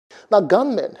Now,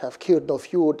 gunmen have killed no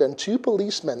fewer than 2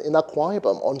 policemen in Akwa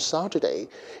Ibom on Saturday.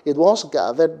 It was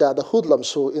gathered that the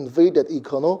hoodlums who invaded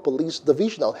Ikono Police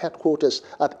Divisional Headquarters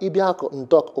at Ibiako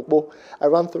Ndok Okbo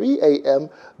around 3 a.m.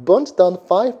 burnt down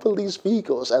 5 police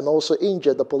vehicles and also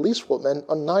injured the policewoman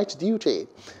on night duty.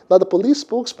 Now, the police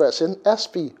spokesperson,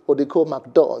 SP Odiko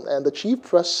MacDon, and the chief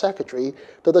press secretary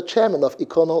to the chairman of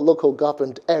Ikono Local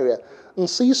Government Area,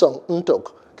 Nsisong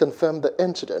Ntok, confirmed the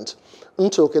incident.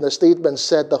 Ntok, in a statement,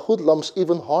 said the hoodlums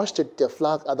even hoisted their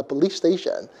flag at the police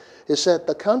station. He said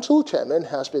the council chairman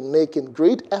has been making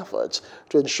great efforts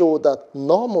to ensure that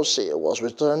normalcy was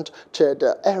returned to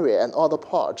the area and other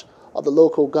parts of the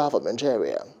local government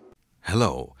area.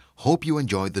 Hello, hope you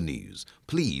enjoyed the news.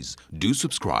 Please do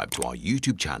subscribe to our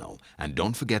YouTube channel and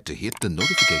don't forget to hit the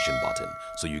notification button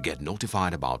so you get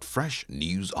notified about fresh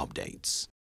news updates.